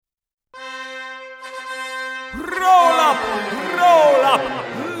Roll up,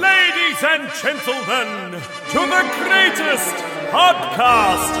 ladies and gentlemen, to the greatest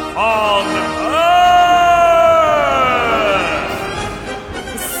podcast on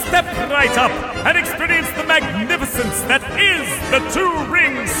earth. Step right up and experience the magnificence that is the Two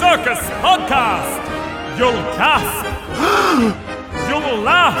Ring Circus podcast. You'll gasp, you'll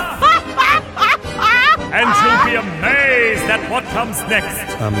laugh, and you'll be amazed at what comes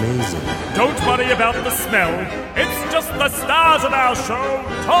next. Amazing. Don't worry about the smell. It's just the stars of our show,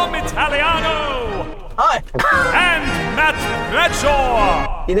 Tom Italiano. Hi. And Matt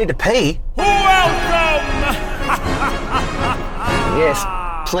Bradshaw. You need to pee? Welcome. Yes.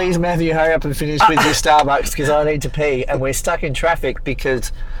 Please, Matthew, hurry up and finish with your Starbucks because I need to pee and we're stuck in traffic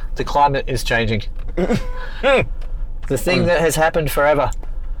because the climate is changing. The thing that has happened forever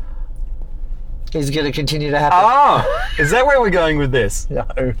is going to continue to happen. Oh, is that where we're going with this? No.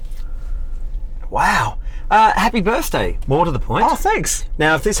 Wow. Happy birthday. More to the point. Oh, thanks.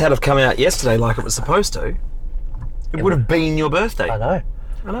 Now, if this had have come out yesterday like it was supposed to, it would have been your birthday. I know,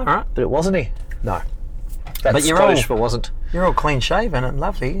 right? but it wasn't he? No. That's But you're Scottish, all- but wasn't. You're all clean shaven and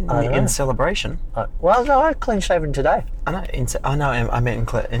lovely I know. in celebration. Well, no, I clean shaven today. I know. I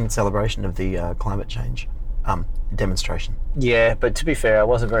meant in celebration of the climate change demonstration. Yeah, but to be fair, I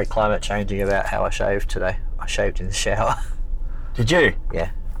wasn't very climate changing about how I shaved today. I shaved in the shower. Did you?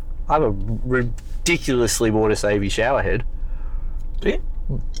 Yeah. I'm a ridiculously water-saving shower head. Do you?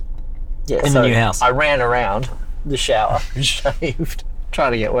 Yeah, In the new house. I ran around the shower and shaved,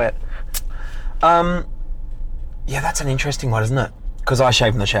 trying to get wet. Yeah, that's an interesting one, isn't it? Because I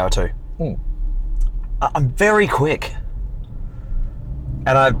shave in the shower too. I'm very quick.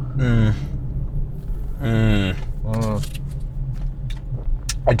 And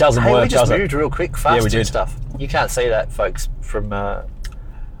it doesn't Hey, work, we just does moved it? real quick, fast Yeah, we and did. stuff. You can't see that, folks, from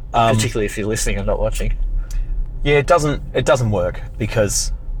particularly if you're listening and not watching. Yeah, it doesn't work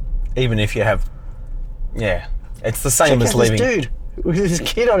because even if you have, it's the same Check as out leaving. this dude with his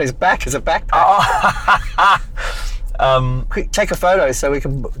kid on his back as a backpack. Quick, take a photo so we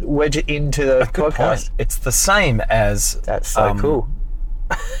can wedge it into the Good podcast. point. It's the same as. That's so cool.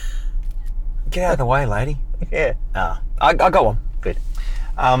 Get out of the way, lady. Yeah. I got one. Good.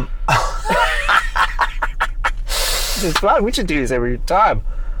 This is fun. We should do this every time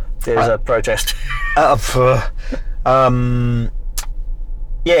there's a protest. Yeah,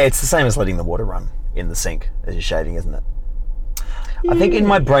 it's the same as letting the water run in the sink as you're shaving, isn't it? I think in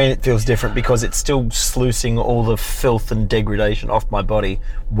my brain it feels different because it's still sluicing all the filth and degradation off my body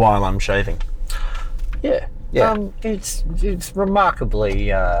while I'm shaving. Yeah. Yeah. It's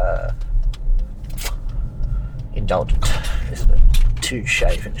remarkably indulgent, isn't it? To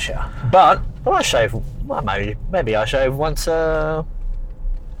shave in the shower. But Well, I shave. Well, maybe I shave once a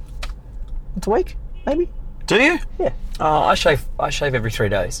week. Maybe. do you? Yeah. I shave every 3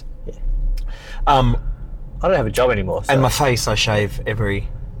 days. Yeah. Um, I don't have a job anymore. So. and my face I shave every.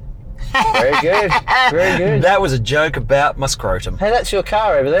 Very good. Very good. That was a joke about my scrotum. Hey, that's your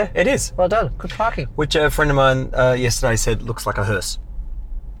car over there. It is. Well done. Good parking. Which a friend of mine yesterday said looks like a hearse.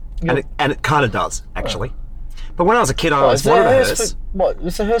 And it kind of does, actually. But when I was a kid, I always wanted a hearse. What?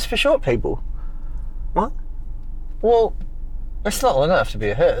 It's a hearse for short people. What? Well, it's not long enough to be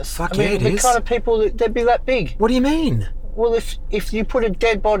a hearse. Fuck I mean, yeah, it the is. kind of people they'd be that big. What do you mean? Well, if you put a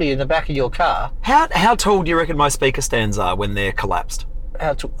dead body in the back of your car, How tall do you reckon my speaker stands are when they're collapsed?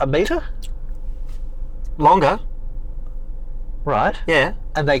 a metre, Longer. right? Yeah.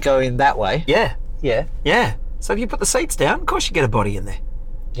 And they go in that way. Yeah. Yeah. Yeah. So if you put the seats down, of course you get a body in there.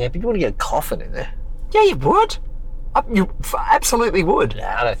 Yeah, but you want to get a coffin in there. Yeah, you would. You absolutely would.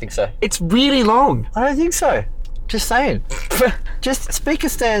 Nah, I don't think so. It's really long. I don't think so. Just saying. Just speaker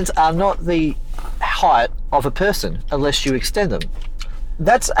stands are not the height of a person unless you extend them.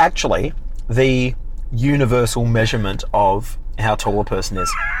 That's actually the universal measurement of how tall a person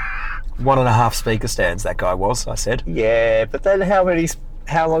is. 1.5 speaker stands, that guy was, I said. Yeah, but then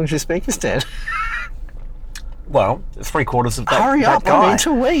how long's your speaker stand? Well, 3/4 of that. Hurry that up, guy. I need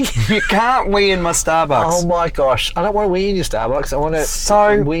to wee. You can't wee in my Starbucks. Oh my gosh. I don't want to wee in your Starbucks. I want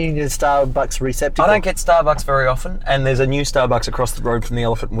to wee in your Starbucks receptacle. I don't get Starbucks very often, and there's a new Starbucks across the road from the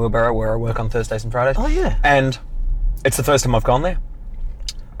Elephant and Wheelbarrow where I work on Thursdays and Fridays. Oh, yeah. And it's the first time I've gone there.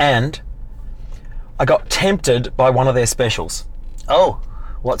 And I got tempted by one of their specials. Oh,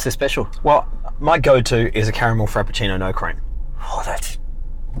 what's the special? Well, my go-to is a caramel frappuccino no cream Oh, that's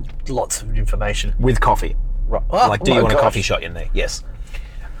lots of information. with coffee. Right. Like, do you want a coffee shot in there? Yes.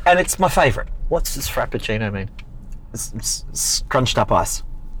 And it's my favourite. What's this frappuccino mean? It's crunched up ice.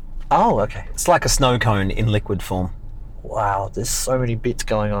 Oh, okay. It's like a snow cone in liquid form. Wow, there's so many bits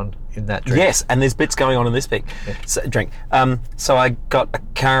going on in that drink. Yes, and there's bits going on in this drink. So I got a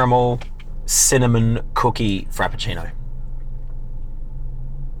caramel cinnamon cookie frappuccino.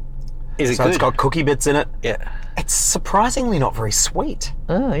 Is it So good? it's got cookie bits in it. Yeah. It's surprisingly not very sweet.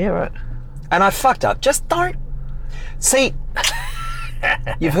 Oh, yeah, right. And I fucked up. Just don't. See,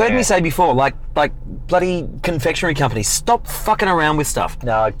 you've heard me say before, like bloody confectionery companies, stop fucking around with stuff.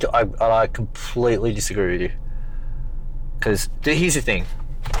 No, I completely disagree with you. Because here's the thing.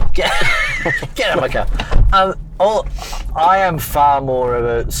 Get out of my car. I am far more of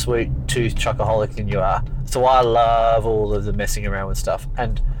a sweet tooth chocoholic than you are. So I love all of the messing around with stuff.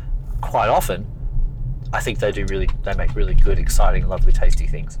 And quite often, I think they make really good, exciting, lovely, tasty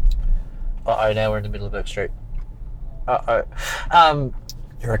things. Uh-oh, now we're in the middle of Oak Street. Uh-oh.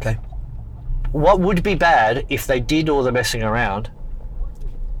 You're okay. What would be bad if they did all the messing around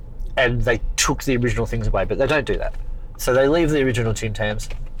and they took the original things away, but they don't do that. So they leave the original Tim Tams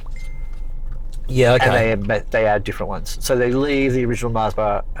Yeah, okay. and they add different ones. So they leave the original Mars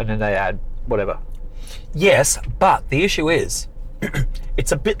bar and then they add whatever. Yes, but the issue is,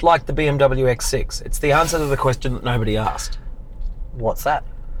 it's a bit like the BMW X6. It's the answer to the question that nobody asked. What's that?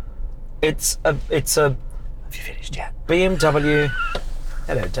 It's a Have you finished yet? BMW.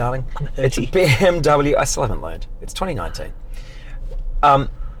 Hello, darling. It's a BMW. I still haven't learned. It's 2019.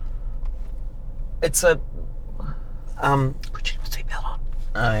 It's a. Put your seatbelt on.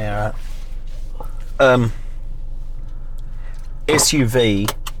 Oh yeah, right.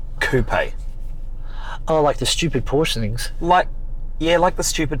 SUV coupe. Oh, like the stupid Porsche things. Like the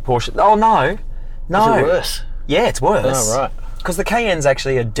stupid Porsche. Oh no. Is it worse? Yeah, it's worse. Oh, right. Because the Cayenne's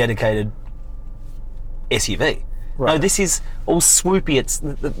actually a dedicated SUV. Right. No, this is all swoopy. It's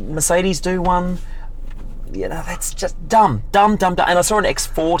the Mercedes do one. You know, that's just dumb. And I saw an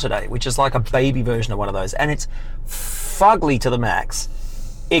X4 today, which is like a baby version of one of those, and it's fugly to the max.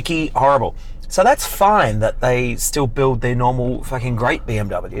 Icky, horrible. So that's fine that they still build their normal fucking great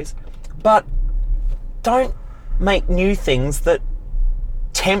BMWs, but don't make new things that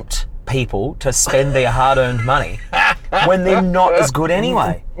tempt people to spend their hard-earned money when they're not as good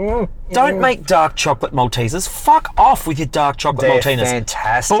anyway. Don't make dark chocolate Maltesers. Fuck off with your dark chocolate They're Maltesers.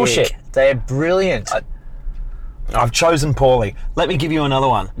 fantastic. Bullshit. They're brilliant. I've chosen poorly. Let me give you another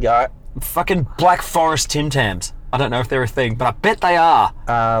one. Yeah. Fucking Black Forest Tim Tams. I don't know if they're a thing, but I bet they are.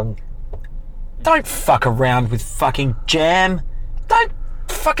 Don't fuck around with fucking jam. Don't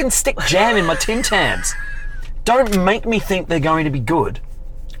fucking stick jam in my Tim Tams. Don't make me think they're going to be good.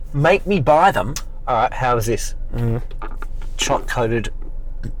 Make me buy them. All right, how is this? Chocolate-coated,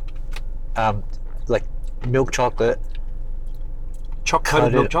 like milk chocolate,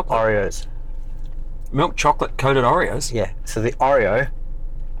 Coated milk chocolate. Oreos. Milk chocolate coated Oreos. Yeah, so the Oreo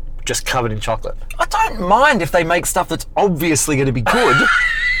just covered in chocolate. I don't mind if they make stuff that's obviously going to be good.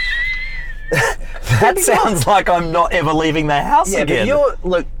 That sounds like I'm not ever leaving the house again. But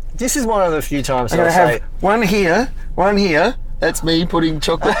look, this is one of the few times I'm I'll going to say, have one here. That's me putting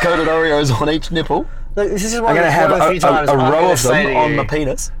chocolate coated Oreos on each nipple. look, this is I'm one going to of have the few times a I'm row gonna of say them to on you- the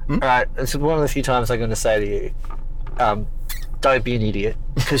penis. All right, this is one of the few times I'm going to say to you, don't be an idiot,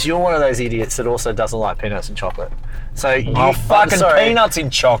 because you're one of those idiots that also doesn't like peanuts and chocolate. So Oh, fucking peanuts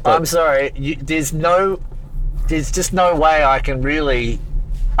in chocolate. I'm sorry. There's just no way I can really.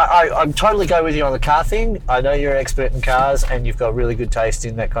 I'm totally go with you on the car thing. I know you're an expert in cars and you've got really good taste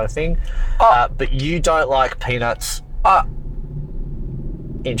in that kind of thing. But you don't like peanuts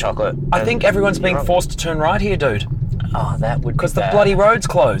in chocolate. I think everyone's being forced to turn right here, dude. Oh, that would Because the bloody road's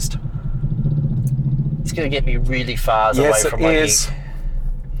closed. It's going to get me really far away from my gig.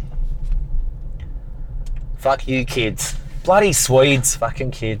 Fuck you, kids. Bloody Swedes.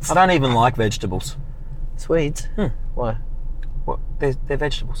 Fucking kids. I don't even like vegetables. Swedes? Why? What? They're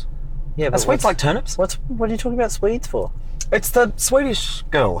vegetables. Yeah, Are but Swedes like turnips? what are you talking about Swedes for? It's the Swedish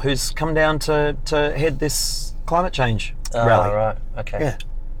girl who's come down to head this climate change rally. Oh, right. Okay.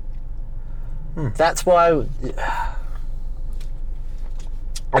 Yeah. That's why.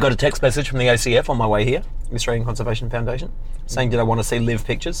 I got a text message from the ACF on my way here, the Australian Conservation Foundation, saying, did I want to see live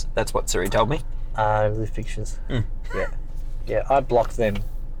pictures? That's what Siri told me. Live pictures. Yeah. I blocked them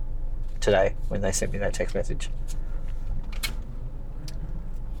today when they sent me that text message.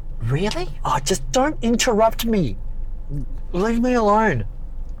 Really? Oh, just don't interrupt me. Leave me alone.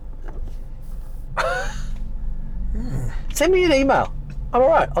 Send me an email. I'm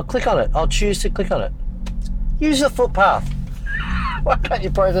alright. I'll click on it. I'll choose to click on it. Use the footpath. Why can't you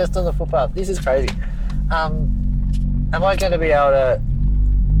protest on the footpath? This is crazy. Am I going to be able to...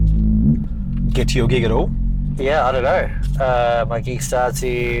 Get to your gig at all? Yeah, I don't know. My gig starts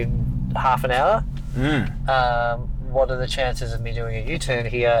in half an hour. what are the chances of me doing a U-turn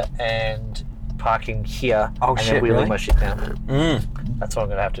here and parking here Oh, and shit, then wheeling really? my shit down? That's what I'm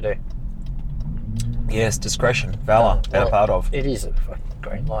going to have to do. Yes, discretion, valor, they're a Well, part of. It is a fucking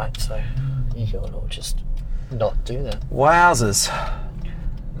green light, so you can all just not do that. Wowzers.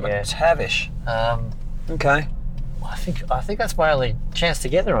 Yeah. McTavish. Okay. I think that's my only chance to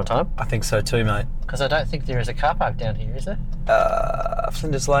get there on time, I think so too, mate. because I don't think there is a car park down here, is there?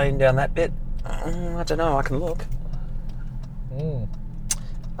 Flinders Lane down that bit. I don't know, I can look.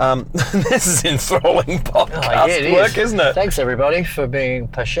 This is enthralling podcast it work, isn't it? Thanks everybody for being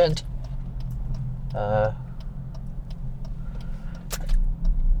patient.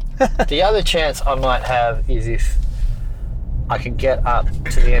 The other chance I might have is if I can get up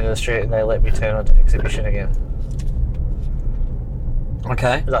to the end of the street and they let me turn onto Exhibition again.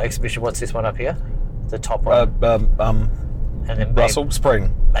 Okay. Like Exhibition, what's this one up here? The top one. And then Russell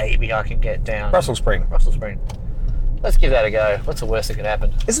Spring. maybe I can get down. Russell Spring. Russell Spring. Let's give that a go. What's the worst that could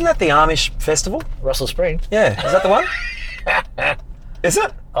happen? Isn't that the Amish festival? Russell Spring. Yeah, is that the one? Is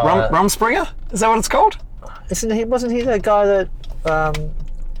it? Rumspringer? Is that what it's called? Wasn't he the guy that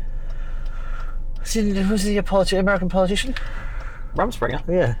was he a American politician? Rumspringer?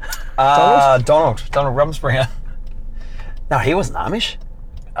 Yeah. Donald Rumspringer. No, he wasn't Amish.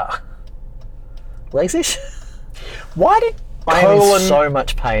 Lexish? Why did I am in so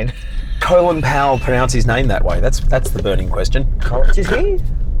much pain. Colin Powell pronounce his name that way? That's the burning question. Is he?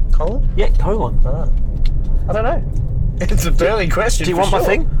 Colin? Yeah, Colin. I don't know. It's a burning question. Do you for want my sure.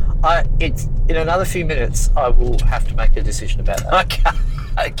 thing? It's in another few minutes. I will have to make a decision about that.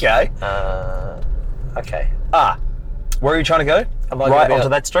 Okay. Okay. Where are you trying to go? Am I Right gonna be onto able-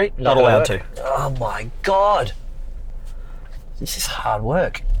 that street? Not gonna allowed work? to. Oh my god. This is hard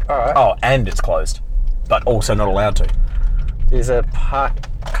work. All right. Oh, and it's closed, but also not allowed to. There's a car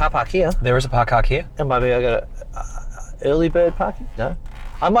park here. There is a park here. And maybe I got a early bird parking. No,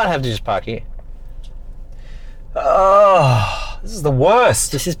 I might have to just park here. Oh, this is the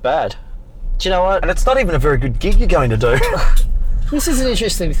worst. This is bad. Do you know what? And it's not even a very good gig you're going to do. This is an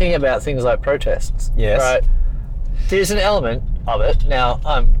interesting thing about things like protests. Yes. Right. There's an element of it. Now,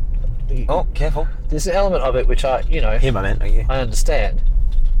 Oh, careful. there's an element of it which Him, I meant, are you? I understand.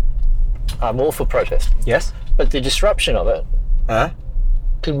 I'm all for protest. Yes? But the disruption of it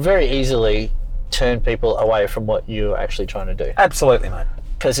can very easily turn people away from what you're actually trying to do. Absolutely, mate.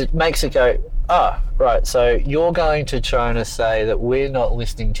 Because it makes it go, right, so you're going to try to say that we're not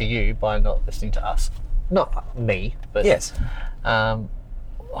listening to you by not listening to us. Not me, but... Yes. I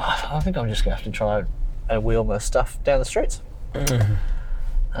think I'm just going to have to try and wheel my stuff down the streets.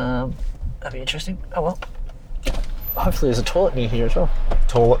 That'd be interesting. Oh well. Hopefully there's a toilet near here as well.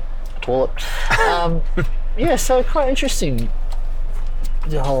 Toilet. Yeah, so quite interesting,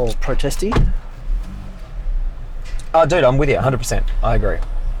 the whole protesty. Oh, dude, I'm with you, 100%. I agree.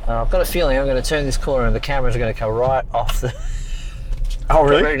 I've got a feeling I'm going to turn this corner and the cameras are going to come right off the... Oh,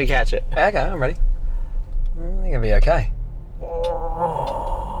 really? ready to catch it. Okay, I'm ready. I think it'll be okay.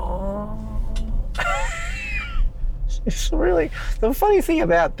 It's really... The funny thing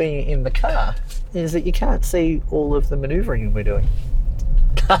about being in the car is that you can't see all of the manoeuvring we're doing.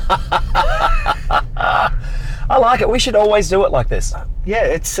 I like it. We should always do it like this. Yeah,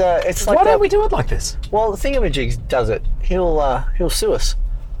 it's like Why that. don't we do it like this? Well, the Thingamajigs does it. He'll sue us.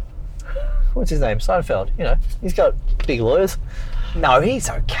 What's his name? Seinfeld. You know, he's got big lawyers. No, he's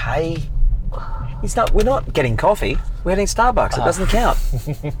okay. He's not. We're not getting coffee. We're getting Starbucks. It doesn't count.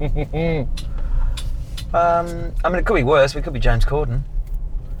 I mean, it could be worse. We could be James Corden.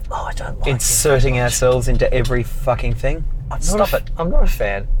 Oh, I don't like Inserting him. ourselves into every fucking thing. Stop it. I'm not a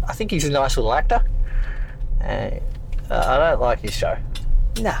fan. I think he's a nice little actor. I don't like his show.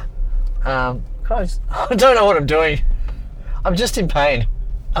 Nah. Guys, I don't know what I'm doing. I'm just in pain.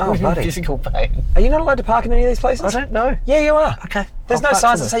 Oh, I'm in buddy. physical pain. Are you not allowed to park in any of these places? I don't know. Yeah, you are. Okay. There's I'll no park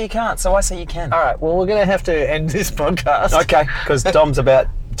signs somewhere. that say you can't, so I say you can. All right. Well, we're going to have to end this podcast. Okay, because Dom's about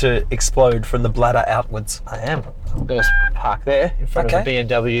to explode from the bladder outwards. I am. I'm going to park there in front of Okay.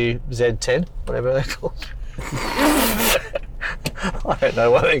 the BMW Z10, whatever they're called. I don't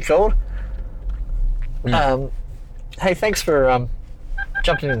know what they're called. Hey, thanks for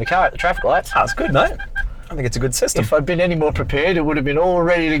jumping in the car at the traffic lights. That's good, mate. I think it's a good system. If I'd been any more prepared, it would have been all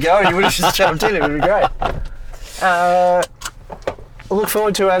ready to go. You would have just jumped in. It would be great. Look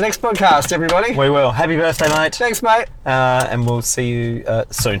forward to our next podcast, everybody. We will. Happy birthday, mate. Thanks, mate. And we'll see you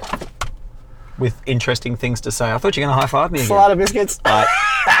soon with interesting things to say. I thought you were going to high-five me again. Salada biscuits. Bye.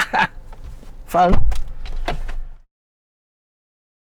 Fun.